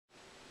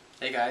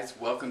Hey guys,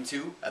 welcome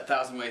to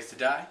 1,000 Ways to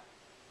Die,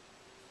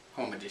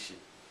 Home Edition.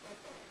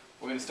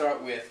 We're going to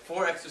start with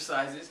 4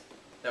 exercises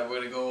that we're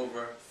going to go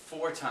over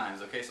 4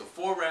 times, okay? So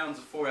 4 rounds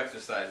of 4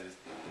 exercises.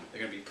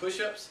 They're going to be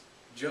push-ups,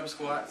 jump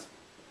squats,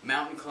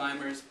 mountain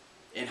climbers,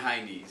 and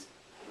high knees.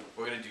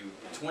 We're going to do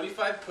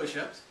 25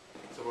 push-ups,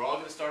 so we're all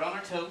going to start on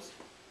our toes.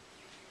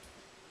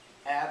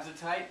 Abs are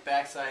tight,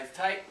 backside's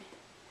tight.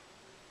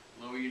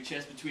 Lower your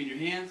chest between your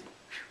hands.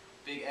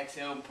 Big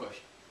exhale and push.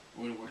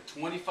 We're going to work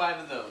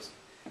 25 of those.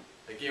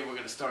 Again, we're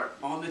going to start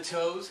on the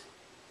toes.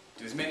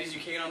 Do as many as you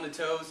can on the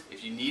toes.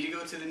 If you need to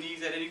go to the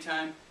knees at any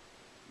time,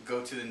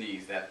 go to the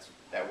knees.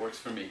 That works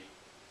for me.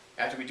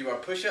 After we do our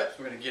push-ups,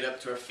 we're going to get up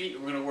to our feet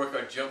and we're going to work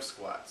our jump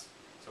squats.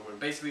 So we're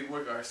basically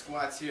work our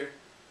squats here,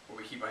 where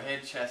we keep our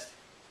head, chest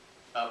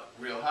up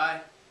real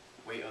high,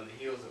 weight on the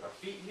heels of our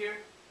feet here.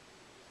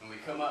 When we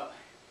come up,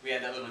 we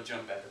add that little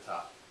jump at the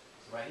top.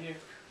 So right here,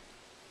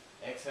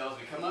 exhale as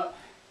we come up.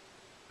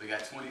 We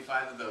got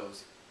 25 of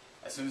those.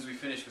 As soon as we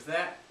finish with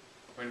that,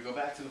 we're going to go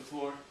back to the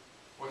floor,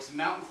 work some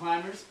mountain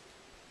climbers.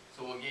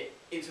 So we'll get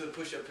into the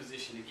push-up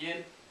position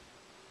again,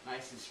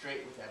 nice and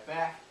straight with that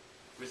back.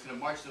 We're just going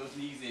to march those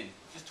knees in.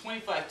 Just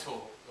 25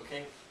 total,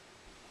 okay?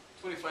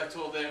 25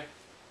 total there.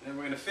 And then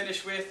we're going to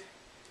finish with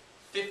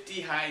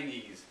 50 high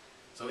knees.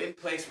 So in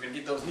place, we're going to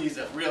get those knees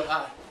up real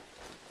high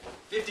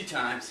 50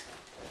 times.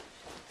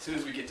 As soon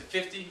as we get to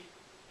 50,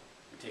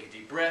 we take a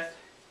deep breath,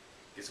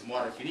 get some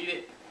water if you need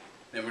it.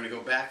 Then we're going to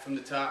go back from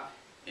the top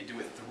and do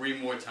it 3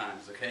 more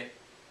times, okay?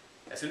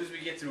 As soon as we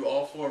get through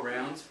all 4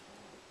 rounds,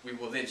 we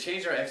will then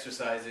change our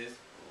exercises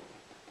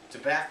to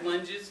back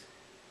lunges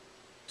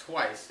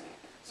twice.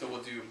 So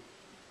we'll do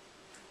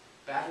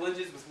back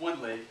lunges with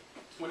one leg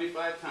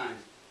 25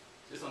 times,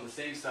 just on the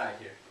same side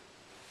here.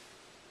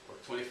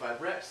 Work 25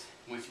 reps.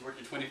 Once you work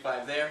your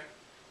 25 there,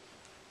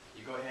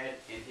 you go ahead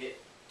and hit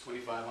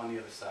 25 on the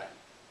other side.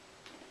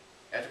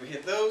 After we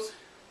hit those,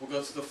 we'll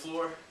go to the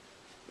floor,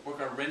 work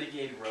our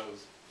Renegade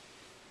Rows.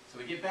 So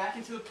we get back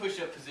into the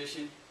push-up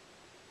position.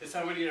 This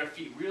time we're going to get our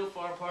feet real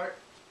far apart.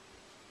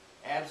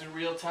 Abs are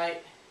real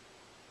tight.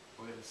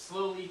 We're going to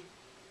slowly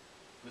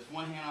lift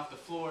one hand off the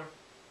floor,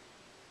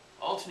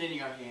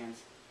 alternating our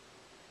hands,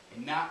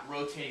 and not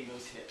rotating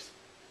those hips.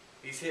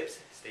 These hips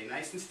stay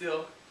nice and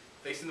still,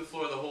 facing the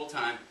floor the whole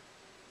time.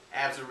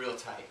 Abs are real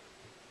tight.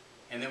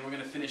 And then we're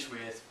going to finish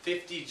with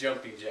 50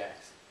 jumping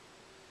jacks.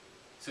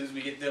 As soon as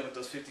we get done with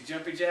those 50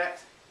 jumping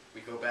jacks,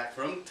 we go back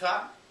from the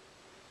top,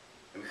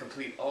 and we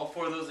complete all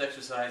 4 of those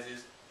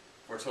exercises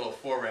for a total of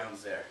 4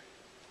 rounds there.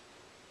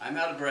 I'm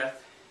out of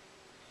breath.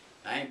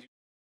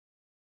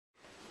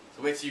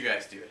 So wait till you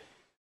guys do it.